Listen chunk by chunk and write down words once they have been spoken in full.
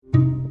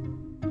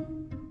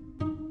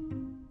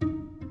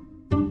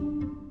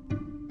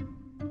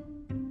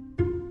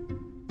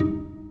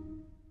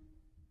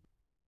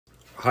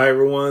Hi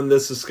everyone,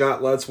 this is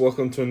Scott Lutz.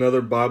 Welcome to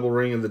another Bible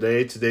Reading of the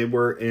Day. Today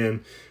we're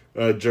in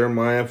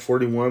Jeremiah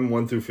 41,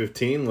 1 through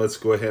 15. Let's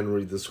go ahead and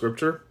read the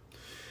scripture.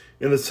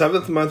 In the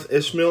 7th month,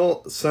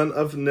 Ishmael, son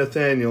of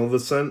Nathaniah,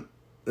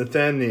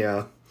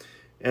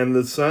 and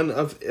the son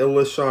of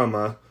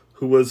Elishama,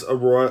 who was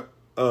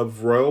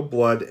of royal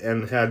blood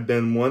and had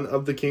been one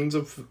of the king's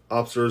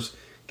officers,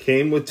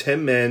 came with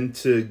 10 men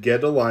to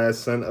Gedaliah,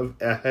 son of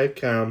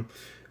Ahikam,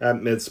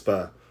 at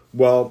Mizpah.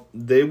 While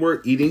they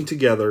were eating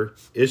together,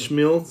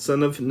 Ishmael,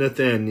 son of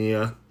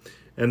Nathaniah,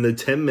 and the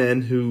 10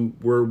 men who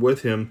were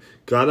with him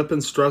got up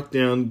and struck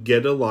down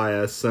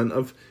Gedaliah, son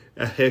of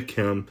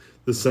Ahikam,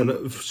 the son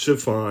of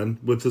Shaphan,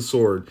 with the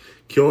sword,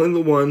 killing the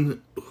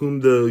one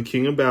whom the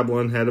king of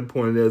Babylon had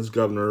appointed as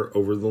governor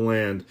over the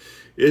land.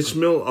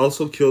 Ishmael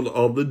also killed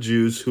all the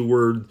Jews who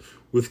were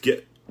with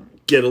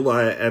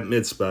Gedaliah at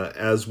Mizpah,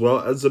 as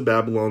well as the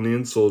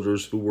Babylonian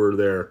soldiers who were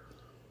there.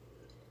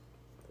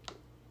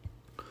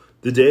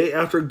 The day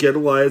after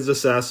Gedaliah's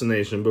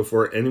assassination,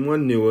 before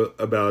anyone knew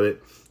about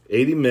it,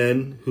 80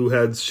 men who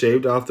had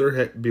shaved off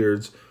their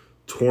beards,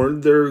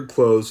 torn their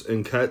clothes,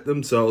 and cut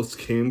themselves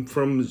came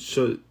from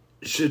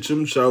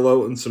Shittim,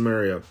 Shiloh, and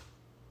Samaria,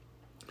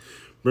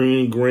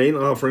 bringing grain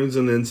offerings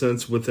and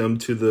incense with them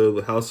to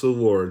the house of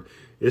the Lord.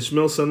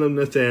 Ishmael, son of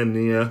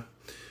Nathaniah,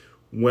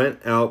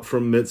 went out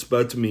from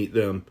Mizpah to meet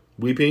them,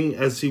 weeping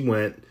as he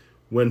went.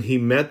 When he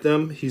met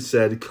them, he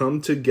said,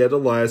 "Come to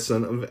Gedaliah,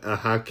 son of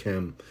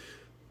Ahikam."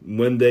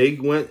 When they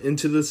went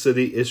into the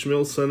city,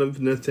 Ishmael, son of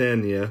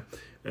Nathaniah,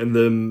 and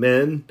the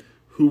men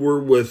who were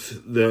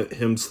with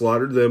him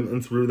slaughtered them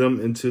and threw them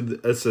into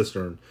a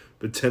cistern.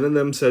 But 10 of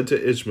them said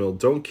to Ishmael,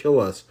 "Don't kill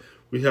us.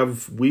 We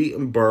have wheat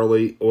and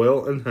barley,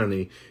 oil and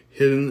honey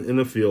hidden in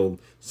a field."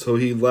 So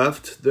he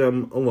left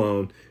them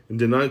alone and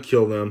did not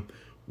kill them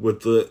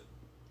with the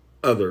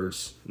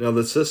others. Now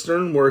the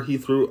cistern where he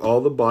threw all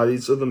the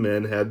bodies of the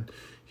men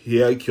he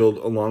had killed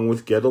along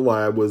with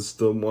Gedaliah was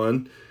the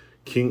one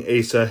King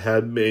Asa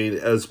had made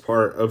as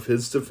part of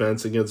his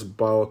defense against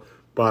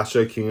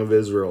Baasha, king of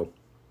Israel.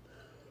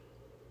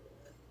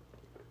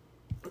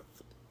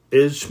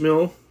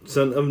 Ishmael,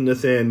 son of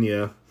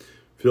Nathaniah,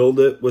 filled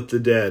it with the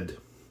dead.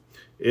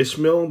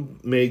 Ishmael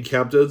made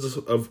captives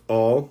of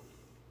all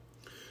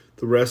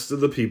the rest of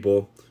the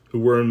people who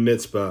were in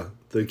Mizpah,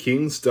 the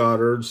king's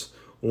daughters,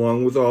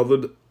 along with all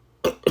the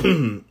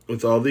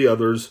with all the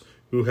others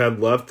who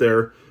had left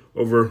there,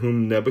 over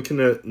whom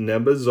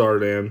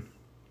Nebuzaradan,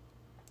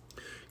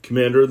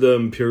 commander of the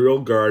imperial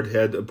guard,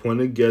 had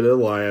appointed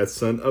Gedaliah,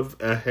 son of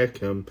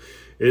Ahikam.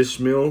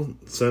 Ishmael,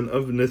 son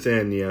of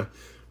Nathaniah,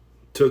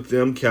 took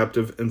them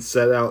captive and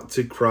set out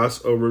to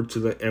cross over to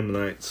the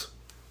Ammonites.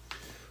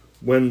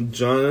 When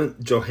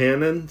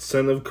Johanan,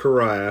 son of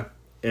Kareah,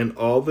 and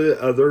all the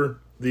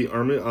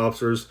army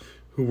officers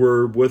who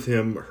were with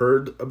him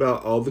heard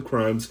about all the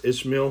crimes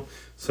Ishmael,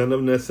 son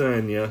of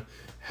Nathaniah,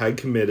 had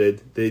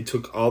committed, they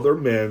took all their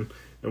men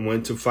and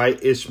went to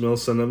fight Ishmael,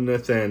 son of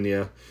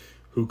Nathaniah,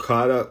 who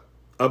caught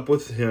up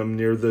with him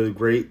near the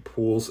great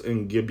pools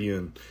in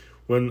Gibeon.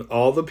 When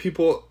all the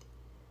people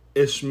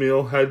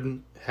Ishmael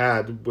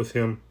had with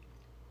him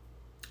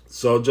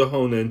saw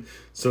Johanan,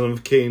 son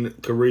of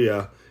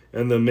Kareah,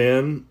 and the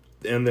men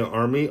and the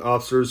army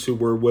officers who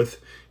were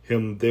with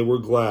him, they were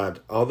glad.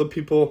 All the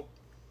people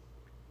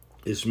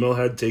Ishmael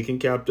had taken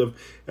captive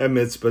at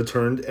Mizpah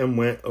turned and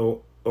went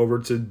over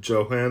to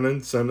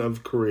Johanan, son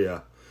of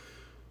Kareah.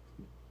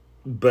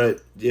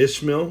 But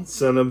Ishmael,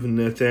 son of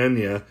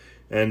Nathaniah,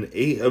 and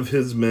 8 of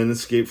his men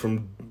escaped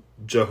from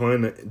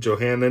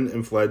Johanan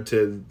and fled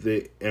to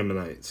the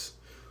Ammonites.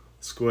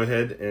 Let's go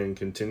ahead and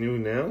continue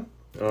now.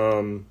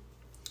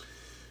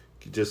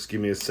 Just give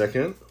me a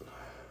second.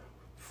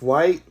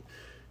 Flight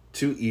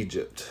to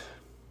Egypt.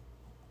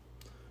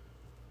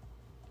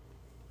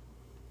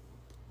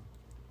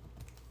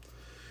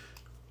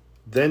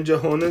 Then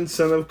Johanan,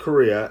 son of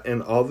Kareah,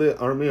 and all the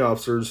army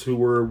officers who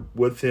were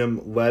with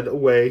him led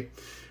away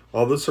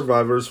all the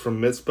survivors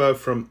from Mizpah,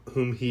 from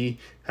whom he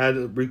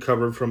had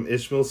recovered from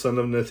Ishmael, son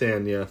of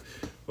Nathaniah,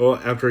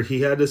 after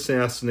he had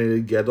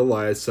assassinated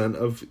Gedaliah, son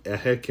of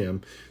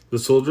Ahikam. The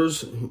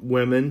soldiers,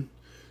 women,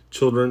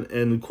 children,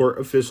 and court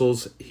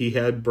officials he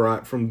had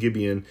brought from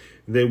Gibeon.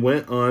 They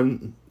went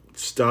on,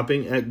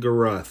 stopping at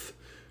Geruth,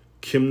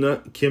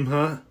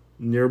 Kimhah,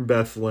 near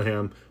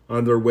Bethlehem,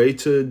 on their way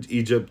to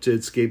Egypt to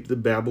escape the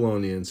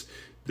Babylonians.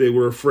 They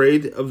were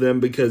afraid of them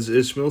because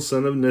Ishmael,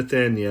 son of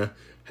Nathaniah,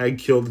 had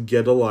killed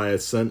Gedaliah,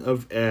 son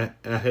of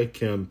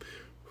Ahikam,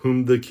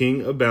 whom the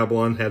king of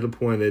Babylon had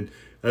appointed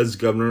as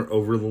governor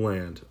over the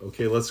land.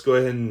 Okay, let's go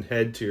ahead and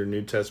head to your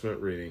New Testament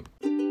reading.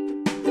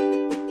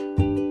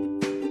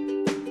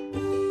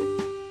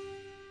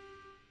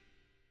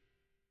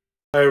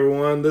 Hi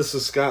everyone, this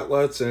is Scott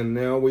Lutz, and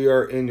now we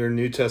are in your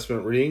New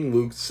Testament reading,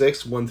 Luke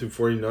 6, 1 through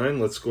 49.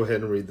 Let's go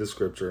ahead and read the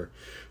scripture.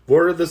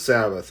 Lord of the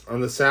Sabbath.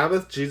 On the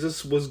Sabbath,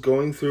 Jesus was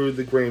going through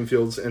the grain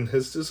fields, and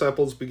his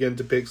disciples began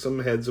to pick some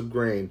heads of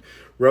grain,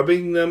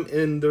 rubbing them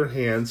in their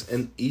hands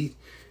and eat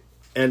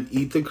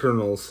the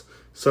kernels.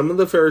 Some of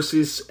the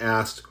Pharisees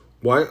asked,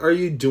 Why are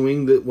you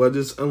doing what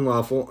is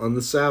unlawful on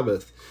the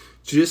Sabbath?"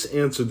 Jesus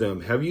answered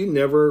them, "Have you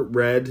never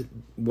read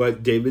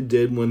what David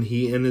did when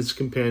he and his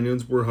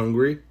companions were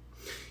hungry?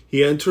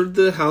 He entered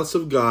the house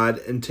of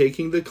God, and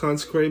taking the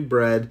consecrated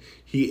bread,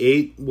 he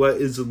ate what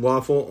is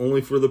lawful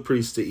only for the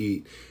priest to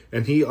eat,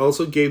 and he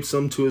also gave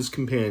some to his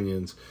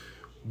companions.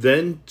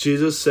 Then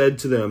Jesus said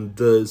to them,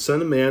 'The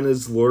Son of Man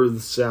is Lord of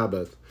the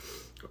Sabbath.'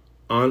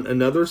 On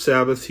another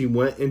Sabbath he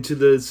went into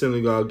the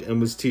synagogue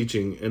and was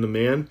teaching, and a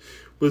man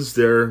was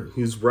there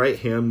whose right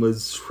hand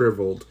was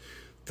shriveled.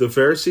 The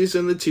Pharisees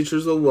and the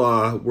teachers of the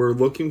law were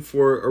looking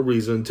for a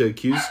reason to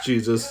accuse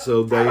Jesus,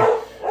 so they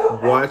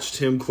watched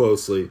him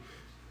closely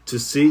to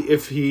see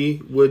if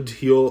he would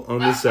heal on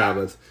the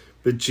Sabbath.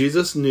 But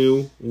Jesus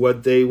knew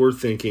what they were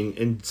thinking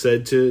and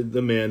said to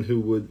the man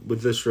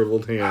with the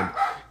shriveled hand,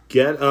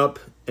 'Get up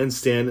and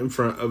stand in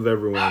front of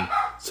everyone.'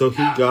 So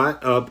he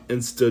got up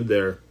and stood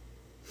there.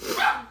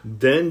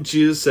 Then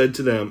Jesus said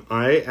to them,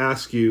 'I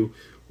ask you,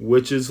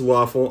 which is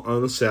lawful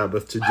on the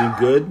Sabbath, to do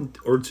good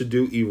or to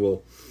do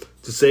evil,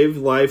 to save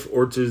life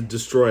or to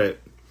destroy it?'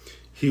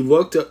 He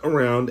looked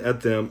around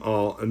at them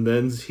all, and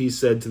then he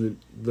said to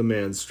the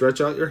man,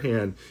 'Stretch out your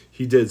hand.'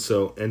 He did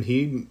so, and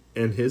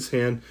his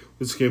hand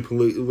was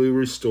completely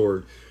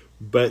restored.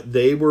 But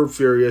they were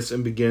furious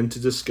and began to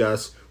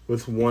discuss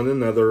with one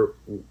another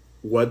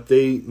what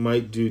they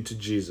might do to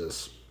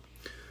Jesus.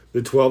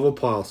 The 12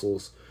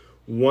 apostles.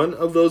 One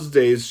of those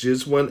days,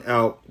 Jesus went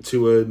out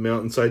to a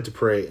mountainside to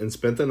pray and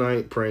spent the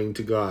night praying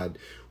to God.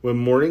 When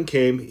morning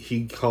came,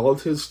 he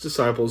called his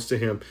disciples to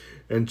him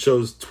and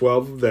chose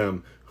 12 of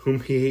them,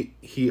 whom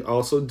he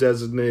also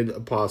designated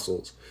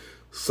apostles: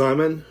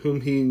 Simon,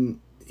 whom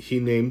he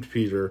named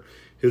Peter,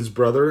 his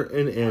brother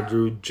and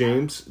Andrew,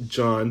 James,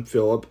 John,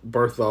 Philip,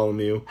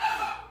 Bartholomew,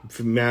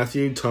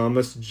 Matthew,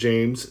 Thomas,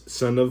 James,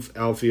 son of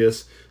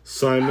Alphaeus,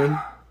 Simon,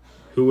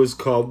 who was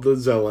called the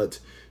Zealot,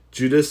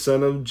 Judas,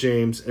 son of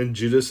James, and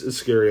Judas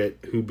Iscariot,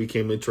 who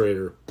became a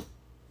traitor.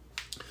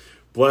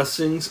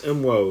 Blessings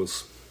and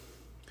woes.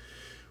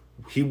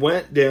 He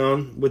went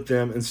down with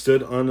them and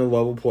stood on a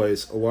level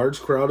place. A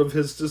large crowd of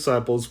his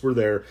disciples were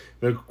there,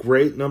 and a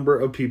great number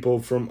of people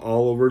from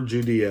all over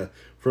Judea,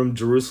 from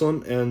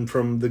Jerusalem and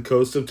from the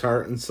coast of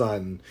Tyre and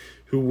Sidon,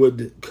 who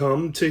would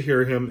come to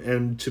hear him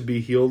and to be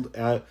healed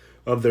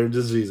of their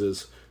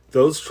diseases.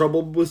 Those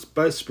troubled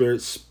by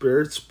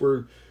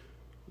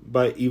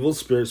evil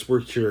spirits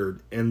were cured,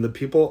 and the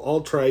people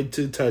all tried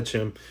to touch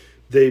him.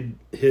 They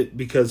hit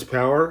because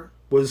power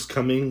was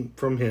coming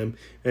from him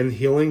and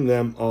healing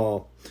them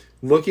all.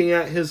 Looking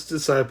at his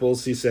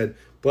disciples, he said,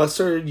 "Blessed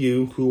are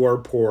you who are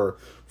poor,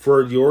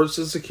 for yours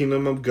is the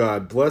kingdom of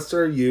God. Blessed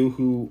are you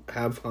who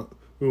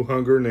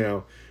hunger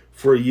now,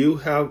 for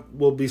you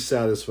will be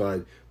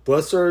satisfied.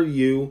 Blessed are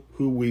you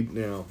who weep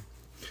now,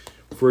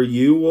 for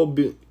you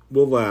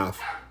will laugh.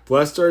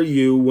 Blessed are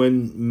you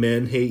when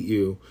men hate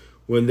you,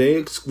 when they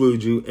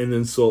exclude you and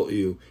insult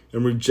you,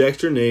 and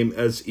reject your name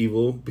as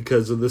evil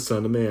because of the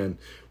Son of Man.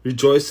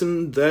 Rejoice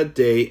in that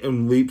day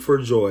and leap for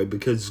joy,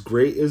 because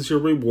great is your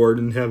reward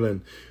in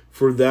heaven,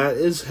 for that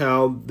is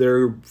how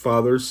their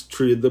fathers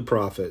treated the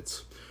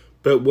prophets.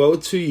 But woe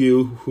to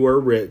you who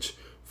are rich,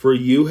 for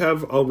you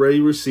have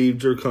already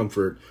received your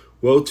comfort.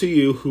 Woe to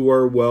you who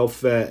are well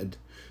fed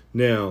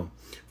now,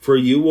 for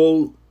you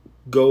will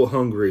go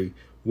hungry.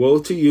 Woe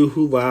to you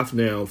who laugh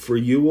now, for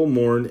you will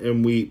mourn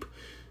and weep.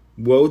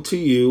 Woe to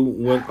you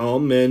when all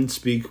men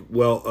speak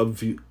well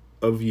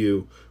of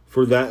you,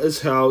 for that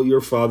is how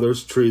your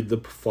fathers treated the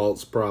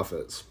false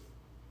prophets.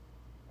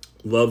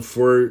 Love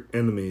for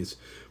enemies.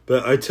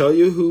 But I tell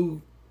you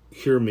who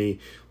hear me,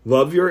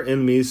 love your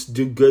enemies,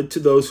 do good to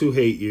those who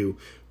hate you,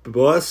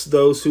 bless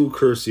those who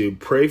curse you,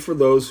 pray for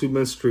those who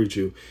mistreat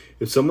you.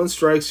 If someone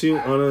strikes you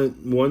on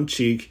one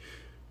cheek,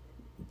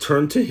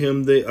 turn to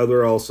him the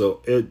other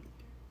also.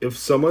 If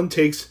someone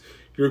takes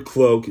your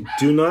cloak,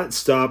 do not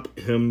stop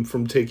him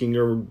from taking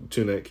your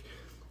tunic.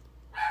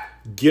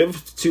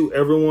 Give to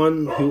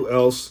everyone who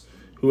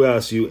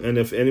asks you, and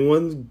if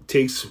anyone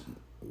takes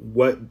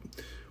what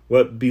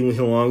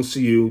belongs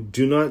to you,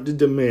 do not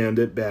demand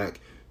it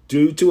back.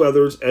 Do to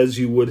others as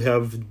you would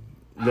have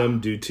them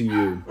do to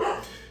you.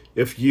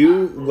 If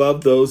you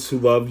love those who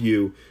love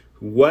you,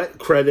 what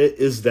credit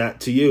is that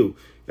to you?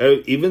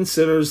 Even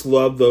sinners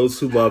love those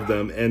who love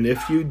them, and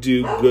if you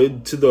do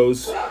good to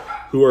those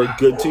who are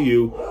good to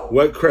you,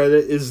 what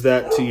credit is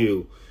that to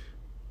you?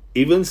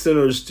 Even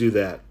sinners do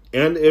that.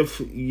 And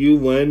if you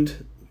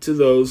lend to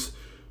those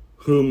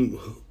from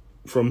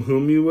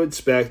whom you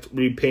expect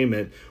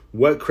repayment,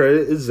 what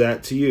credit is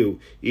that to you?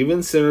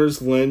 Even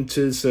sinners lend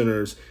to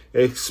sinners,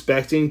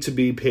 expecting to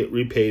be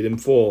repaid in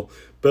full.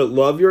 But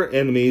love your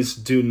enemies,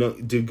 do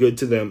good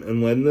to them,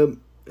 and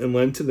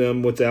lend to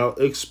them without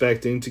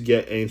expecting to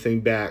get anything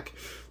back.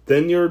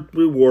 Then your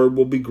reward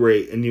will be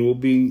great, and you will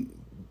be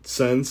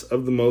sons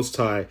of the Most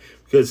High,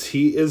 because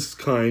he is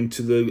kind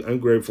to the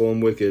ungrateful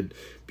and wicked.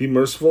 Be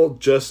merciful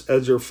just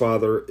as your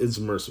Father is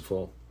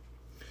merciful.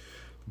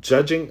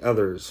 Judging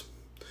others.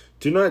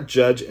 Do not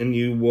judge, and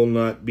you will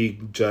not be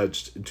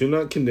judged. Do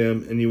not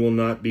condemn, and you will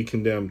not be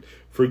condemned.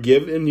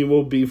 Forgive, and you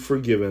will be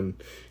forgiven.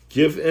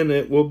 Give, and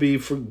it will be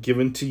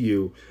forgiven to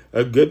you.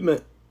 A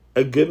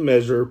good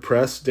measure,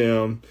 pressed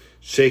down,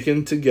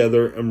 shaken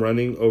together, and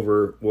running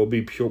over, will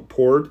be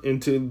poured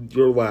into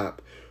your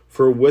lap.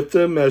 For with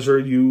the measure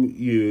you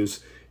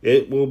use,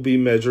 it will be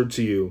measured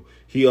to you.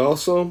 He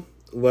also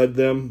led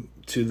them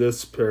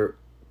to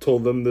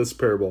told them this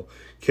parable.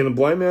 Can a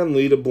blind man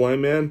lead a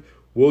blind man?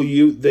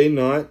 Will they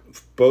not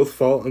both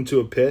fall into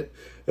a pit?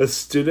 A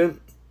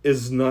student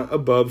is not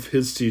above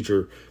his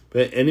teacher,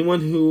 but anyone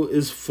who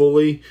is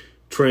fully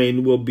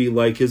trained will be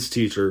like his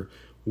teacher.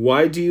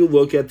 Why do you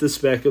look at the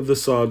speck of the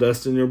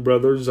sawdust in your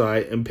brother's eye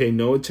and pay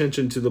no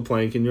attention to the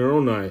plank in your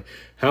own eye?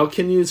 How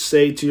can you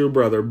say to your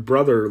brother,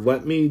 Brother,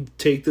 let me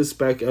take the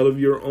speck out of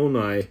your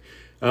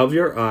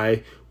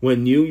eye,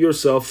 when you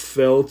yourself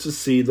fail to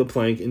see the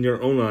plank in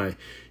your own eye?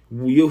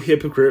 You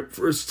hypocrite,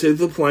 first take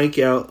the plank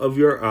out of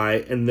your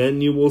eye, and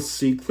then you will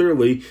see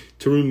clearly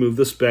to remove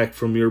the speck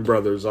from your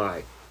brother's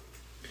eye.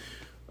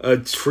 A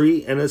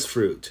tree and its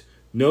fruit.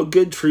 No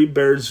good tree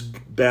bears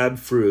bad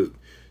fruit,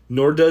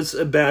 nor does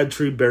a bad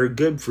tree bear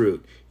good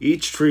fruit.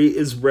 Each tree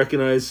is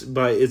recognized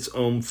by its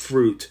own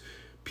fruit.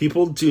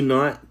 People do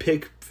not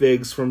pick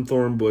figs from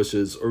thorn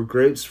bushes or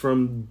grapes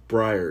from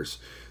briars.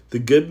 The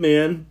good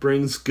man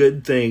brings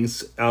good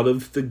things out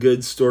of the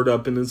good stored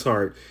up in his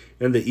heart,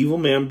 and the evil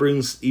man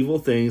brings evil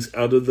things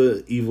out of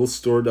the evil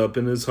stored up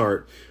in his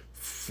heart.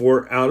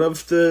 For out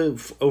of the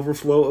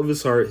overflow of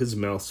his heart his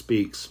mouth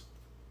speaks.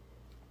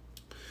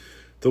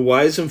 The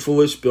wise and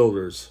foolish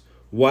builders.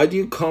 Why do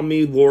you call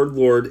me Lord,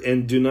 Lord,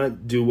 and do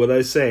not do what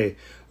I say?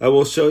 I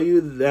will show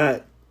you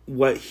that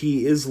what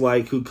he is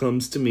like who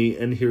comes to me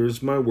and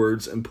hears my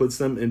words and puts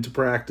them into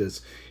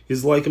practice. He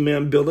is like a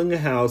man building a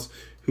house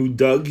who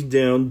dug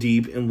down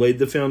deep and laid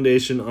the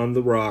foundation on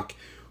the rock.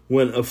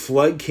 When a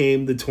flood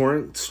came, the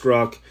torrent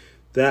struck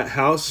that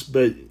house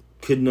but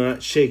could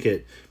not shake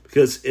it,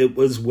 because it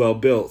was well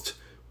built.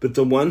 But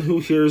the one who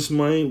hears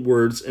my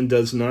words and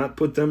does not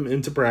put them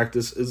into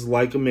practice is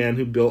like a man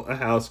who built a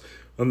house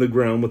on the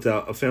ground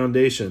without a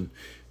foundation.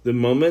 The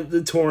moment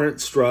the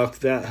torrent struck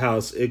that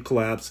house, it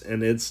collapsed,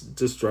 and its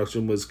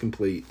destruction was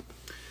complete.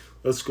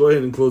 Let's go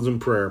ahead and close in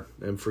prayer,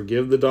 and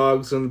forgive the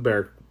dogs in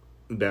the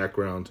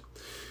background,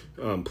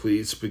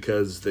 please,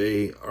 because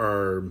they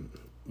are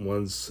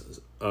one's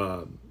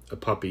a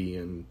puppy,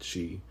 and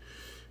she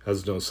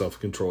has no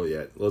self-control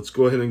yet. Let's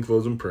go ahead and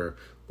close in prayer.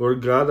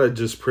 Lord God, I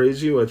just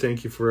praise you. I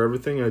thank you for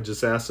everything. I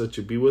just ask that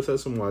you be with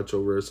us and watch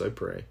over us, I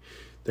pray.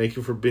 Thank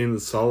you for being the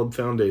solid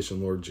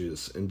foundation, Lord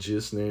Jesus. In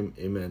Jesus' name,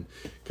 amen.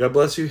 God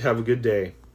bless you. Have a good day.